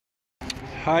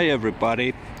Hi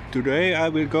everybody, today I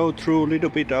will go through a little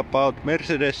bit about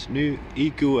Mercedes new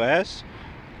EQS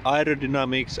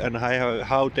aerodynamics and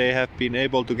how they have been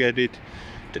able to get it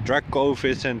the drag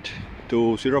coefficient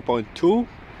to 0.2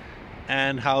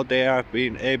 and how they have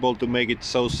been able to make it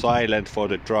so silent for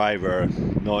the driver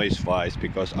noise wise,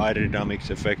 because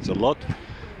aerodynamics affects a lot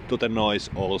to the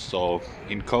noise also.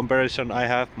 In comparison, I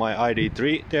have my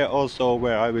ID3 there also,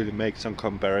 where I will make some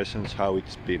comparisons how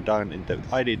it's been done in the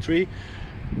ID3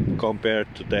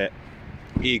 compared to the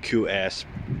EQS.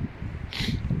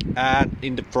 And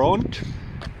in the front,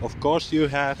 of course, you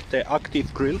have the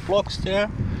active grille blocks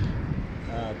there,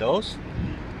 those,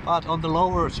 but on the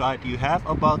lower side you have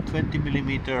about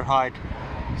 20mm height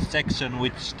section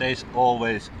which stays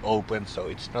always open, so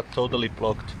it's not totally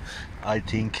blocked, I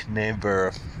think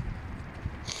never,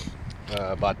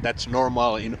 but that's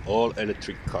normal in all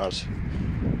electric cars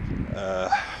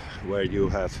where you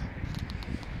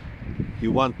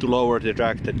want to lower the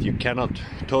drag, that you cannot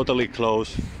totally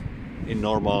close in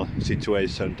normal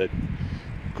situation the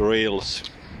grills,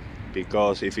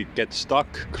 because if it gets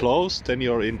stuck closed then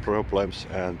you're in problems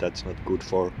and that's not good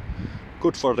for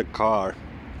the car.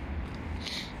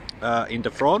 In the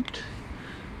front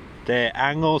the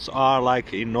angles are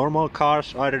like in normal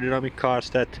cars, aerodynamic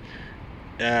cars, that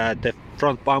the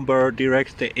front bumper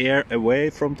directs the air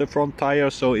away from the front tire,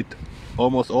 so it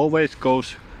almost always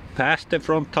goes past the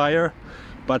front tire.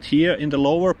 But here in the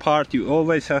lower part you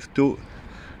always have to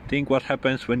think what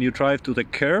happens when you drive to the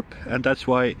curb, and that's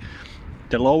why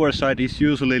the lower side is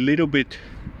usually a little bit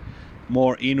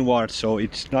more inward, so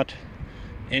it's not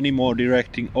anymore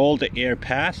directing all the air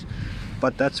past,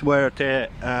 but that's where the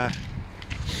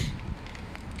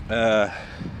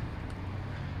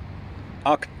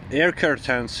air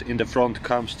curtains in the front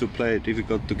comes to play.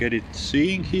 Difficult to get it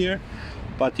seeing here,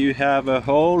 but you have a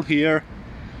hole here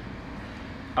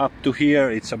up to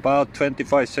here, it's about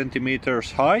 25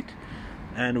 centimeters height,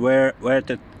 and where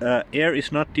the air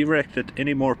is not directed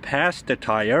anymore past the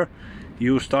tire,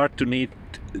 you start to need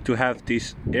to have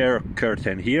this air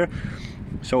curtain here,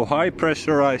 so high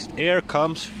pressurized air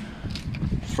comes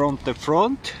from the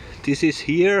front. This is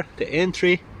here the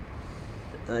entry.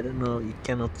 I don't know, you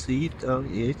cannot see it. Oh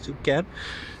yes, you can.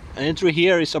 Entry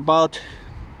here is about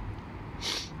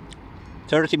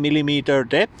 30mm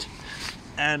depth,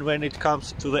 and when it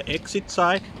comes to the exit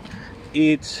side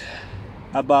it's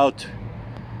about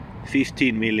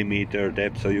 15mm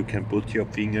depth, so you can put your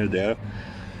finger there.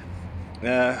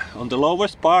 On the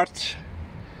lowest part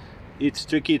it's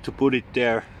tricky to put it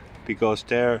there, because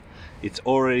there it's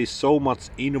already so much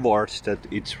inwards that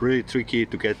it's really tricky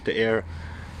to get the air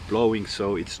blowing,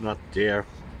 so it's not there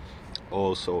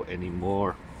also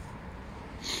anymore.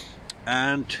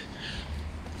 And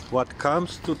what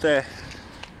comes to the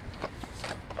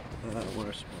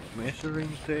where's my measuring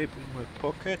tape? In my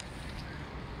pocket.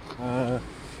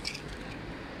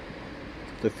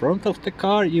 The front of the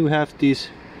car, you have these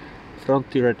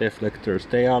front tire deflectors.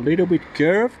 They are a little bit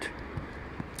curved.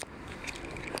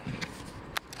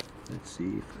 Let's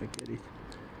see if I get it.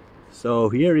 So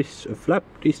here is a flap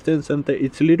distance, and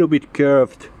it's a little bit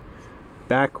curved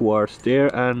backwards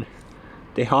there, and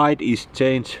the height is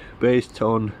changed based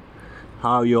on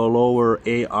how your lower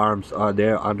A arms are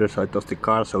there underside of the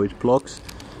car, so it blocks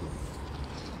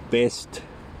best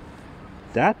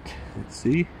that. Let's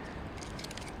see,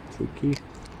 tricky.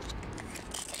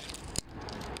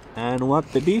 And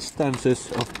what the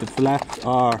distances of the flaps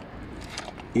are,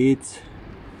 it's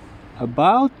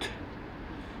about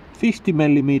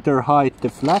 50mm height, the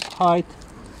flap height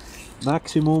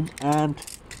maximum, and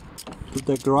to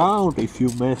the ground, if you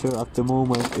measure at the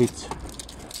moment, it's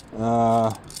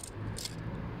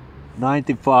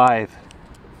 95.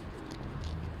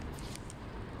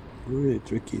 Really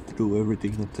tricky to do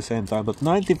everything at the same time, but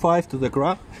 95 to the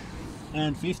ground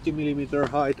and 50mm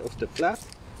height of the flap.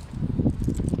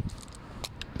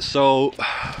 So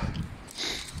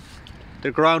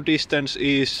the ground distance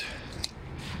is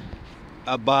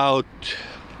about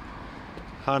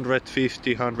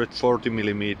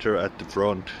 150-140mm at the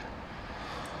front,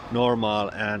 normal,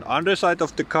 and underside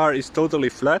of the car is totally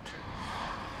flat.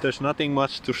 There's nothing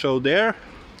much to show there.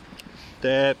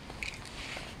 The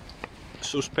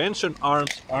suspension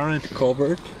arms aren't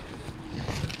covered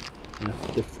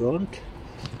at the front,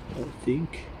 I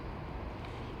think,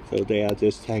 so they are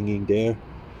just hanging there.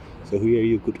 So here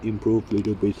you could improve a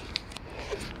little bit,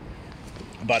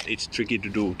 but it's tricky to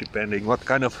do depending what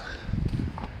kind of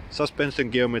suspension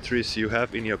geometries you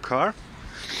have in your car.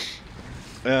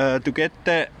 To get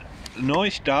the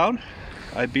noise down,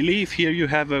 I believe here you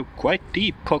have a quite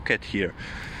deep pocket here,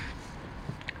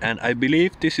 and I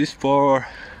believe this is for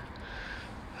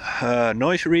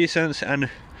noise reasons, and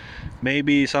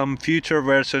maybe some future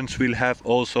versions will have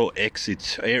also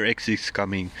exits, air exits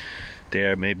coming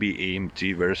there, maybe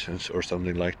AMG versions or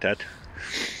something like that,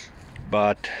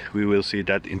 but we will see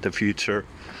that in the future.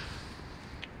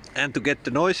 And to get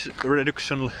the noise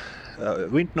reduction,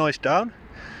 wind noise down,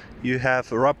 you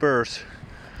have rubbers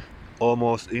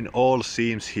almost in all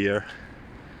seams here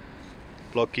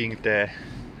blocking the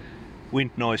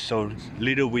wind noise, so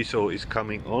little whistle is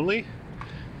coming only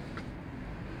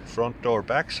front door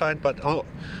backside, but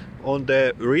on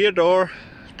the rear door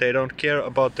they don't care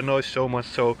about the noise so much,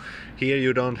 so here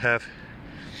you don't have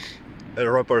a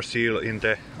rubber seal in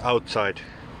the outside,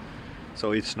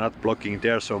 so it's not blocking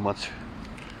there so much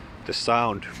the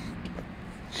sound.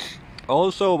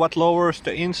 Also, what lowers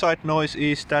the inside noise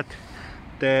is that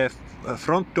the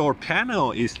front door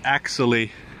panel is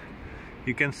actually,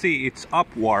 you can see it's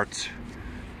upwards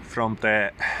from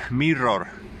the mirror,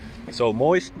 so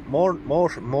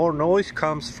more noise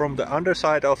comes from the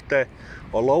underside of the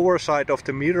or lower side of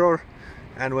the mirror,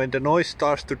 and when the noise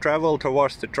starts to travel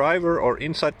towards the driver or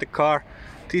inside the car,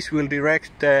 this will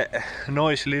direct the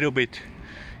noise a little bit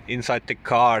inside the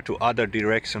car to other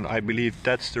direction. I believe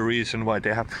that's the reason why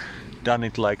they have done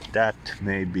it like that.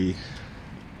 Maybe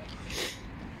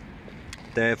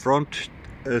the front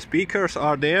speakers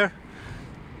are there,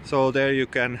 so there you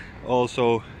can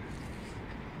also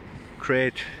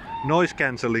create noise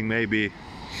cancelling maybe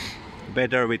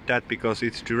better with that, because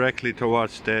it's directly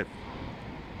towards the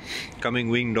coming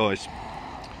wing noise.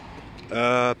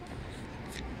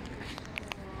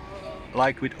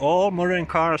 Like with all modern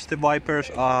cars, the wipers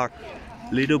are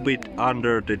little bit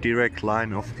under the direct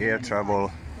line of air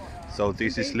travel, so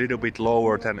this is little bit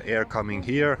lower than air coming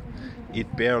here.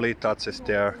 It barely touches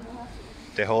there.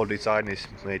 The whole design is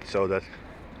made so that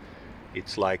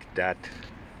it's like that.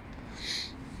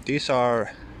 These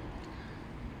are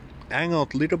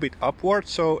angled a little bit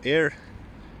upwards, so air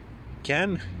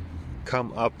can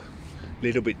come up a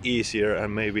little bit easier,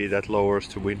 and maybe that lowers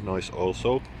the wind noise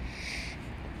also.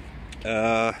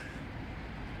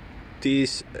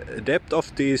 These depth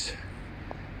of these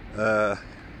are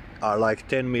like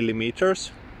 10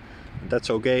 millimeters. That's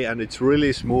okay, and it's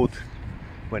really smooth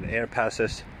when air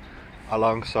passes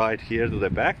alongside here to the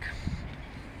back,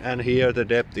 and here the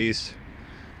depth is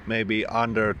maybe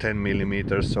under 10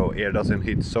 millimeters, so air doesn't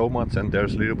hit so much, and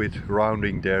there's a little bit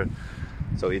rounding there,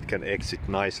 so it can exit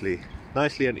nicely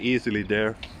and easily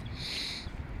there.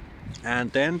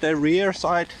 And then the rear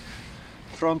side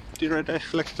front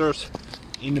deflectors,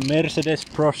 in the Mercedes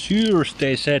brochures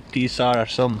they said these are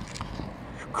some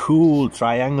cool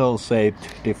triangle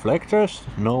shaped deflectors.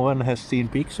 No one has seen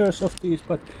pictures of these,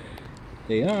 but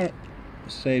they are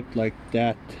shaped like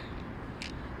that.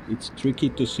 It's tricky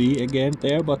to see again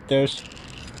there, but there's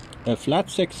a flat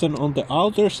section on the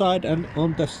outer side, and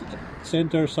on the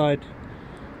center side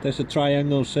there's a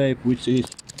triangle shape which is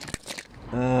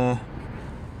a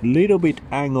little bit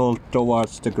angled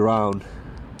towards the ground.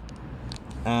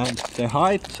 And the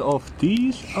height of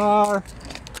these are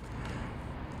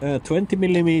 20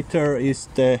 millimeter is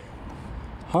the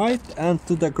height, and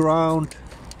to the ground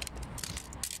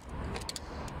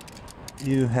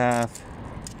you have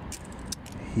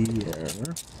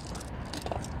here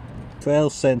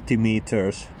 12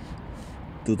 centimeters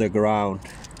to the ground,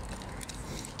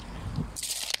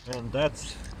 and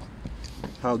that's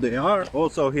how they are.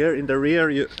 Also here in the rear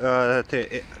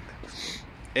the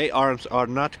A-arms are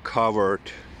not covered.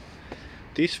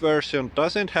 This version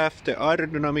doesn't have the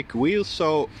aerodynamic wheels,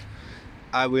 so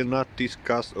I will not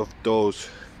discuss of those,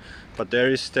 but there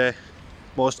is the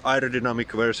most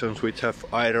aerodynamic versions which have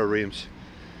aero rims,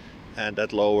 and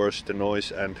that lowers the noise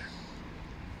and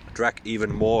drag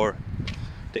even more.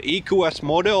 The EQS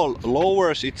model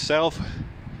lowers itself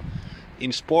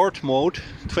in sport mode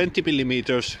 20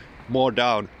 millimeters more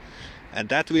down, and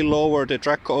that will lower the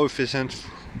drag coefficient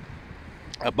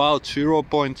about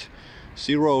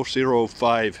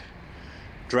 0.005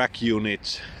 drag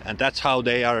units, and that's how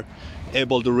they are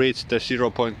able to reach the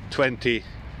 0.20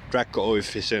 drag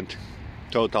coefficient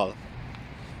total.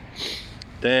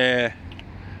 The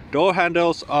door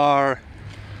handles are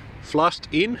flushed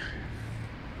in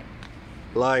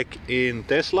like in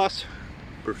Teslas,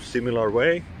 similar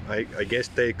way. I guess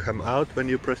they come out when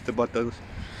you press the buttons,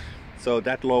 so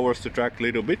that lowers the drag a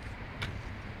little bit.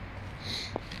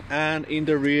 And in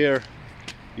the rear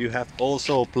you have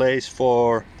also place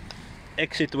for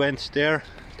exit vents there.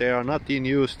 They are not in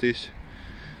use. This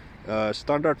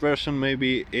standard version,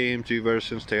 maybe AMG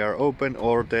versions, they are open,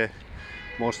 or the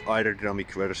most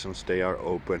aerodynamic versions, they are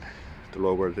open to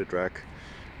lower the drag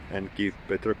and give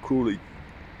better cooling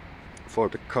for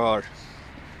the car.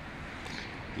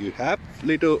 You have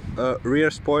little rear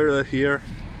spoiler here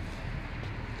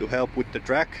to help with the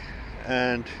drag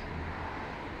and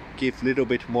give little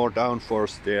bit more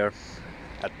downforce there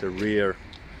at the rear.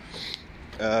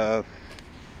 At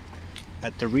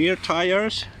the rear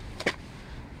tires,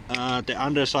 the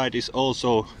underside is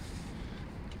also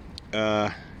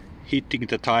hitting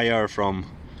the tire from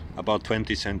about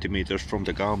 20 centimeters from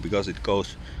the ground, because it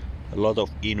goes a lot of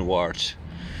inwards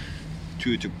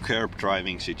due to curb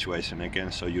driving situation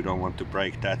again, so you don't want to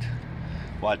break that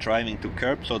while driving to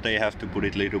curb, so they have to put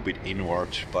it a little bit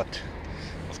inwards. But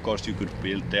of course you could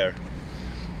build there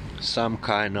some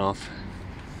kind of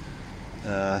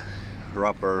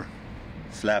rubber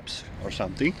flaps or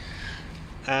something.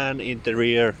 And in the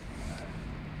rear,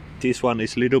 this one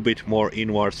is a little bit more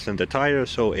inwards than the tire,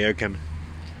 so air can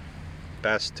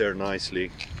pass there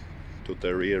nicely to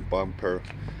the rear bumper,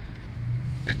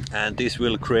 and this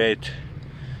will create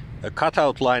a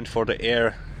cutout line for the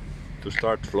air to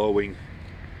start flowing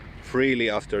freely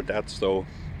after that, so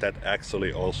that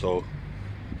actually also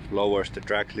lowers the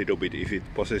drag a little bit if it's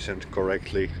positioned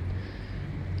correctly,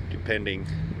 depending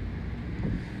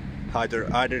how the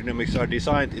aerodynamics are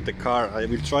designed in the car. I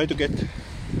will try to get a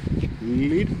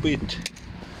little bit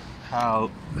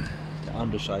how the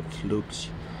underside looks.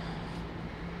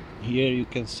 Here you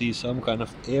can see some kind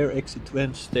of air exit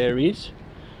vents. There is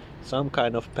some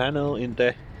kind of panel in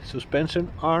the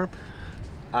suspension arm.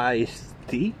 I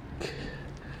think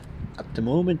at the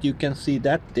moment you can see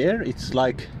that there, it's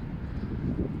like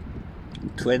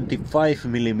 25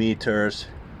 millimeters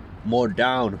more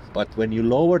down, but when you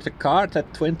lower the car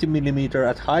at 20 millimeter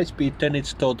at high speed, then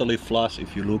it's totally flush.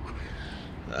 If you look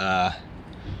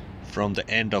from the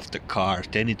end of the car,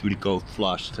 then it will go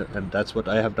flush, and that's what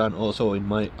I have done also in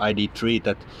my ID3,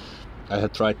 that I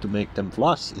have tried to make them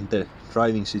flush in the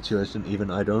driving situation,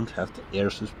 even I don't have the air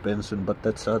suspension. But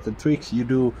that's are the tricks you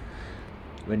do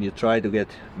when you try to get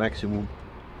maximum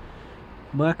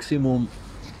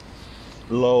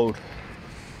load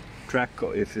drag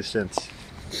coefficients.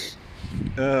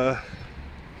 But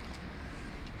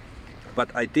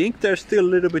I think there's still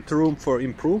a little bit room for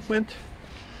improvement.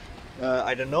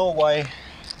 I don't know why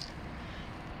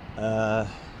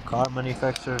car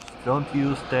manufacturers don't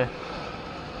use the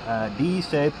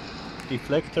D-shape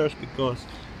deflectors, because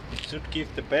it should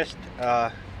give the best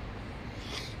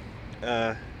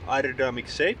aerodynamic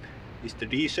shape is the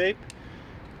D-shape,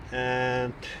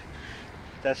 and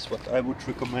that's what I would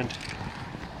recommend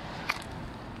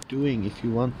doing if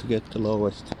you want to get the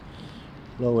lowest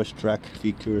drag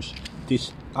figures.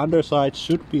 This underside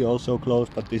should be also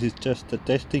closed, but this is just the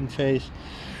testing phase,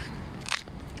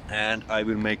 and I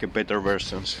will make a better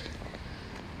versions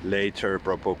later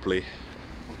probably.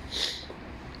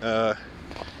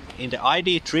 In the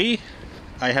ID3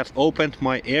 I have opened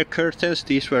my air curtains.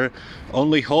 These were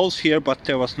only holes here, but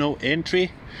there was no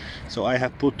entry, so I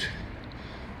have put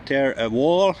there a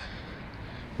wall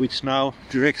which now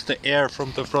directs the air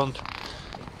from the front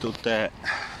to the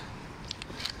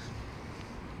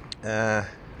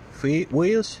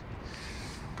wheels.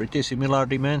 Pretty similar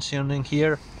dimensioning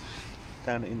here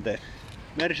than in the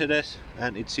Mercedes,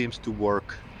 and it seems to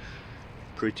work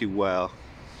pretty well.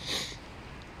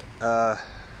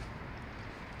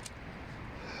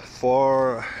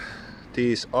 For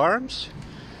these arms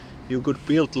you could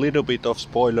build a little bit of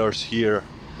spoilers here,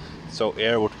 so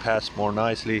air would pass more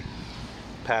nicely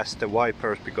past the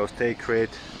wipers, because they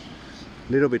create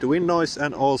a little bit of wind noise.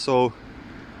 And also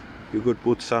you could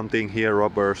put something here,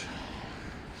 rubbers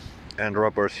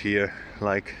here,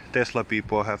 like Tesla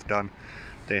people have done.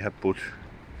 They have put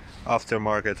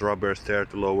aftermarket rubbers there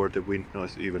to lower the wind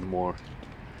noise even more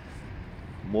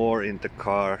in the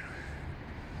car.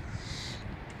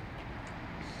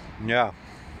 Yeah,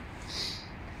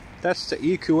 that's the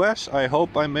EQS. I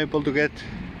hope I'm able to get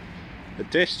a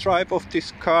test drive of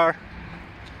this car,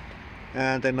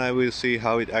 and then I will see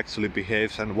how it actually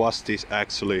behaves, and was this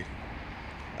actually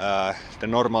the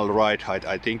normal ride height.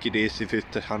 I think it is, if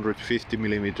it's 150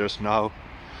 millimeters now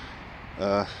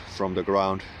from the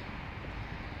ground,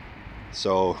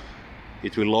 so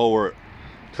it will lower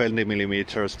 20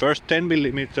 millimeters, first 10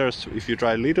 millimeters if you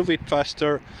try a little bit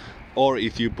faster, or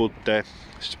if you put the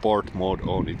sport mode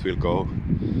on, it will go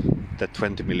the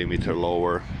 20 millimeter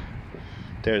lower.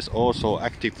 There's also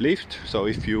active lift, so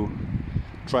if you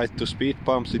try to speed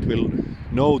bumps, it will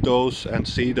know those and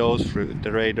see those through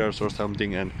the radars or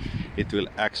something, and it will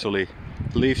actually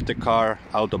lift the car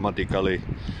automatically,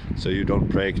 so you don't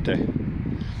break the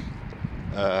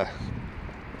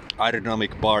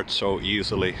aerodynamic parts so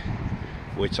easily,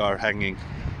 which are hanging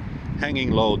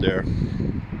low there.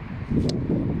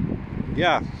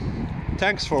 Yeah,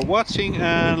 thanks for watching,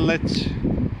 and let's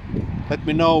Let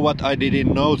me know what I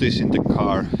didn't notice in the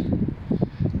car.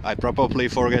 I probably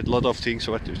forget a lot of things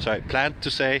what I planned to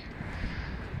say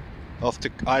of the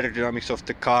aerodynamics of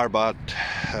the car, but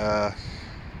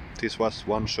this was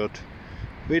one shot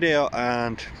video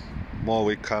and more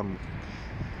will come.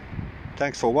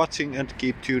 Thanks for watching and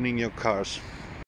keep tuning your cars.